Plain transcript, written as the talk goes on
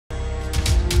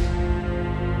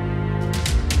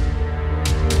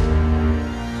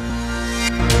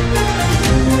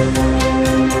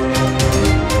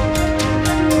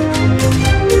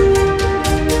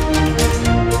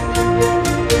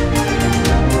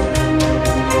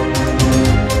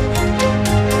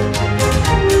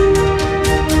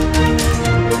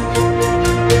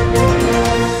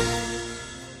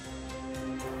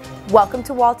Welcome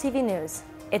to Wall TV News.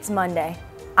 It's Monday.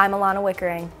 I'm Alana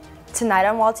Wickering. Tonight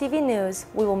on Wall TV News,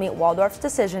 we will meet Waldorf's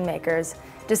decision makers,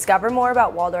 discover more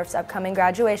about Waldorf's upcoming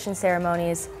graduation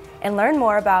ceremonies, and learn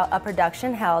more about a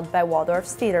production held by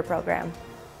Waldorf's theater program.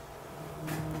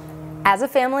 As a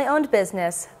family-owned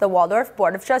business, the Waldorf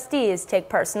Board of Trustees take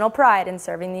personal pride in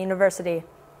serving the university.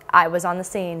 I was on the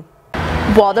scene.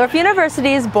 Waldorf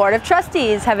University's Board of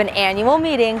Trustees have an annual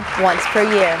meeting once per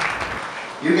year.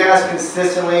 You guys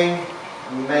consistently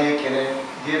make and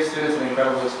give students an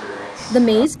incredible experience. The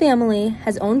Mays family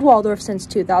has owned Waldorf since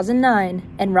 2009,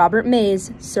 and Robert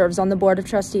Mays serves on the Board of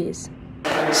Trustees.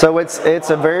 So it's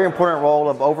a very important role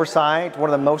of oversight.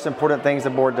 One of the most important things the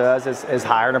board does is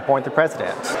hire and appoint the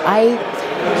president. I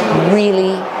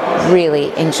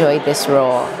really enjoyed this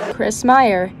role. Chris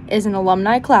Meyer is an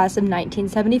alumni class of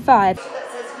 1975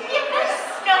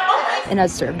 and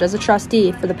has served as a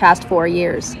trustee for the past 4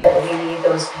 years. We need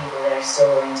those people that are still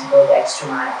willing to go the extra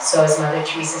mile. So as Mother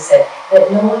Teresa said,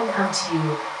 let no one come to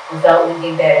you without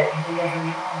leaving better, and you never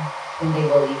know when they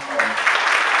will leave home.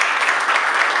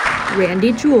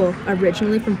 Randy Jewell,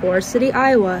 originally from Forest City,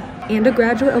 Iowa, and a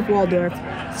graduate of Waldorf,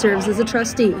 serves as a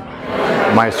trustee.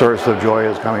 My source of joy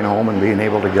is coming home and being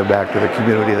able to give back to the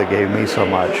community that gave me so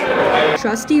much.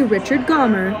 Trustee Richard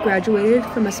Gomer graduated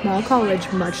from a small college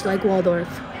much like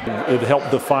Waldorf. It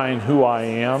helped define who I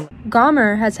am.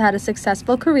 Gomer has had a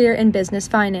successful career in business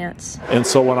finance. And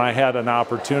so when I had an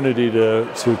opportunity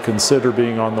to consider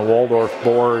being on the Waldorf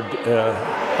board,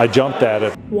 I jumped at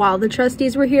it. While the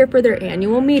trustees were here for their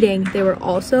annual meeting, they were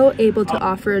also able to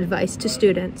offer advice to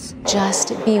students. Just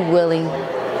be willing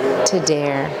to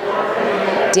dare.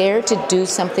 Dare to do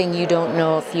something you don't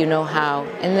know if you know how,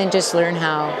 and then just learn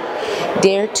how.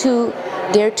 Dare to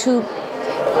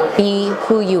be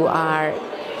who you are.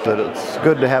 That it's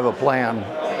good to have a plan,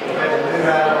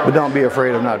 but don't be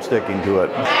afraid of not sticking to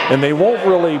it. And they won't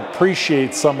really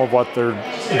appreciate some of what they're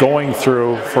going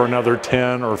through for another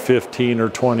 10 or 15 or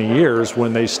 20 years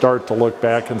when they start to look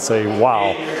back and say,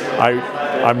 wow,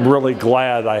 I'm really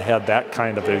glad I had that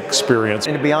kind of experience.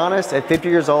 And to be honest, at 50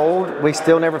 years old, we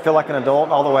still never feel like an adult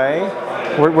all the way.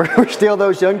 We're still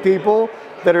those young people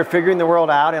that are figuring the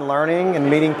world out and learning and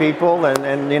meeting people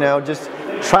and you know, just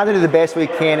try to do the best we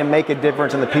can and make a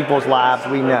difference in the people's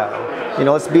lives we know. You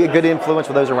know, let's be a good influence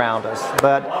for those around us.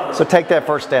 So take that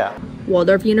first step.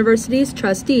 Waldorf University's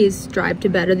trustees strive to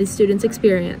better the students'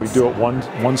 experience. We do it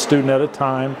one student at a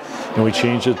time, and we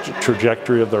change the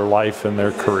trajectory of their life and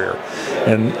their career.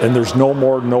 And there's no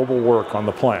more noble work on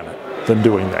the planet than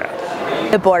doing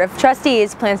that. The Board of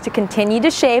Trustees plans to continue to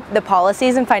shape the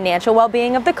policies and financial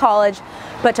well-being of the college,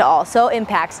 but to also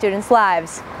impact students'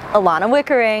 lives. Alana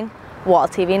Wickering, Wall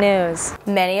TV News.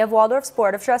 Many of Waldorf's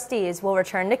Board of Trustees will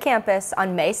return to campus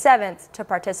on May 7th to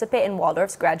participate in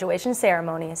Waldorf's graduation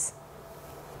ceremonies.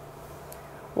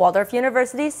 Waldorf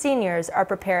University's seniors are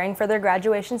preparing for their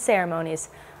graduation ceremonies.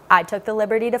 I took the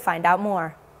liberty to find out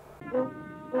more.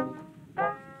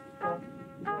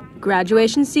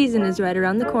 Graduation season is right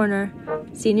around the corner.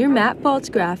 Senior Matt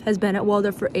Baltzgraf has been at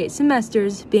Waldorf for 8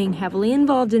 semesters, being heavily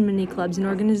involved in many clubs and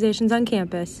organizations on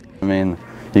campus. I mean,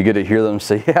 you get to hear them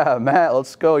say, yeah, Matt,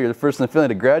 let's go. You're the first in the family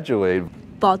to graduate.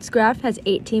 Baltzgraf has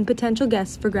 18 potential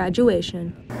guests for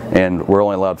graduation. And we're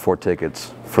only allowed 4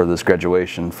 tickets for this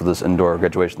graduation, for this indoor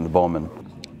graduation in the Bowman.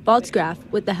 Baltzgraf,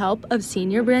 with the help of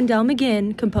senior Brandell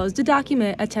McGinn, composed a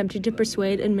document attempting to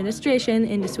persuade administration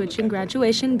into switching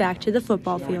graduation back to the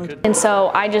football field. And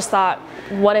so I just thought,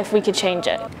 what if we could change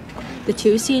it? The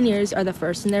 2 seniors are the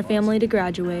first in their family to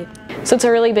graduate. So it's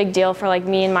a really big deal for like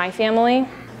me and my family.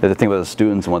 They have to think about the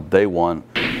students and what they want.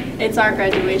 It's our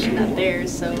graduation, not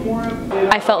theirs, so.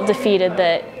 I felt defeated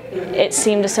that it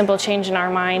seemed a simple change in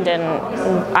our mind, and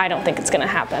I don't think it's going to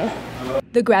happen.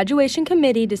 The graduation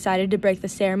committee decided to break the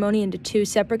ceremony into 2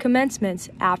 separate commencements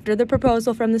after the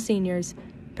proposal from the seniors.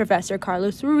 Professor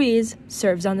Carlos Ruiz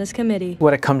serves on this committee.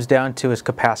 What it comes down to is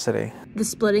capacity. The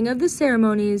splitting of the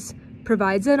ceremonies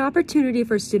provides an opportunity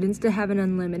for students to have an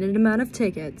unlimited amount of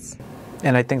tickets.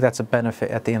 And I think that's a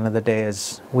benefit at the end of the day,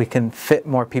 is we can fit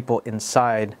more people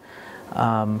inside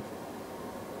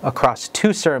across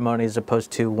 2 ceremonies opposed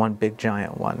to one big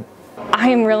giant one. I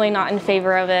am really not in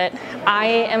favor of it. I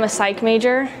am a psych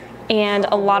major, and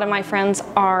a lot of my friends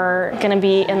are going to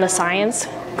be in the science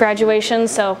graduation,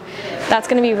 so that's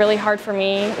going to be really hard for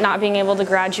me, not being able to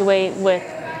graduate with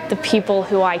the people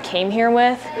who I came here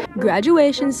with.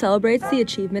 Graduation celebrates the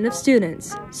achievement of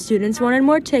students. Students wanted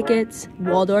more tickets.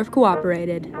 Waldorf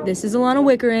cooperated. This is Alana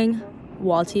Wickering,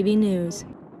 Wall TV News.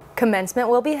 Commencement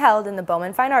will be held in the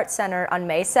Bowman Fine Arts Center on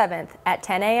May 7th at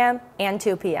 10 a.m. and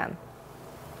 2 p.m.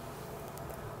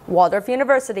 Waldorf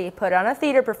University put on a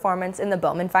theater performance in the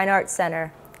Bowman Fine Arts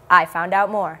Center. I found out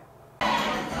more.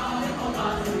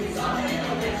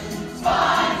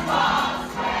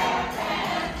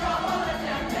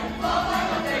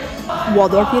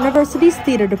 Waldorf University's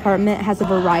theater department has a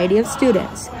variety of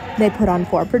students. They put on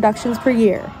 4 productions per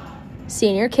year.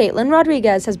 Senior Caitlin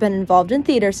Rodriguez has been involved in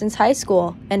theater since high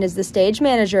school and is the stage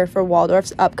manager for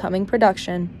Waldorf's upcoming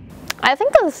production. I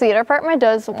think the theater department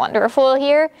does wonderful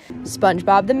here.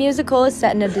 SpongeBob the Musical is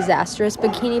set in a disastrous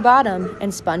Bikini Bottom,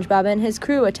 and SpongeBob and his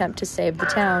crew attempt to save the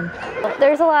town.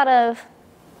 There's a lot of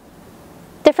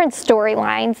different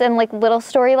storylines and like little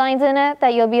storylines in it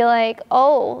that you'll be like,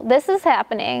 oh, this is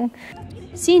happening.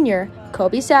 Senior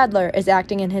Kobe Sadler is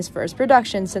acting in his first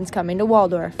production since coming to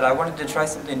Waldorf. I wanted to try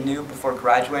something new before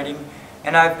graduating,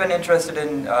 and I've been interested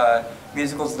in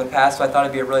musicals in the past, so I thought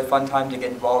it'd be a really fun time to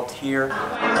get involved here.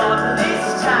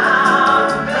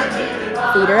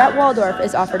 Theater at Waldorf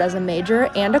is offered as a major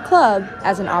and a club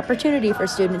as an opportunity for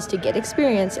students to get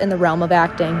experience in the realm of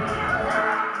acting.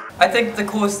 I think the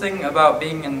coolest thing about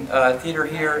being in theater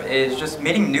here is just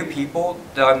meeting new people.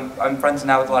 I'm friends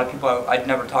now with a lot of people I'd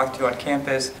never talked to on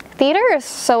campus. Theater is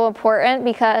so important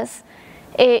because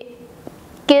it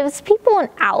gives people an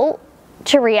out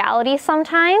to reality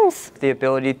sometimes. The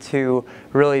ability to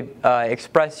really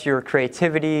express your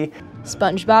creativity.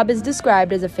 SpongeBob is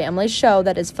described as a family show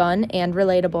that is fun and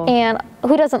relatable. And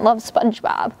who doesn't love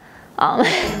SpongeBob?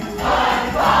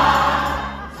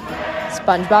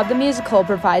 SpongeBob the Musical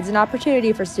provides an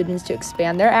opportunity for students to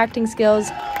expand their acting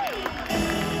skills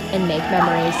and make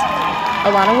memories.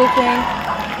 Alana Wickering,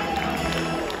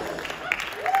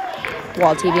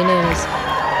 Wall TV News.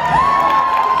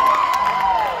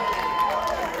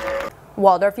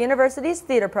 Waldorf University's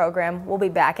theater program will be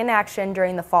back in action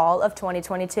during the fall of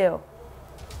 2022.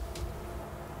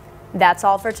 That's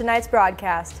all for tonight's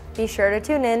broadcast. Be sure to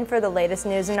tune in for the latest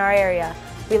news in our area.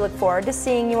 We look forward to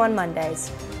seeing you on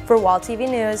Mondays. For Wall TV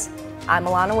News, I'm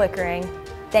Alana Wickering.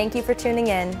 Thank you for tuning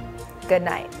in. Good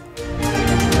night.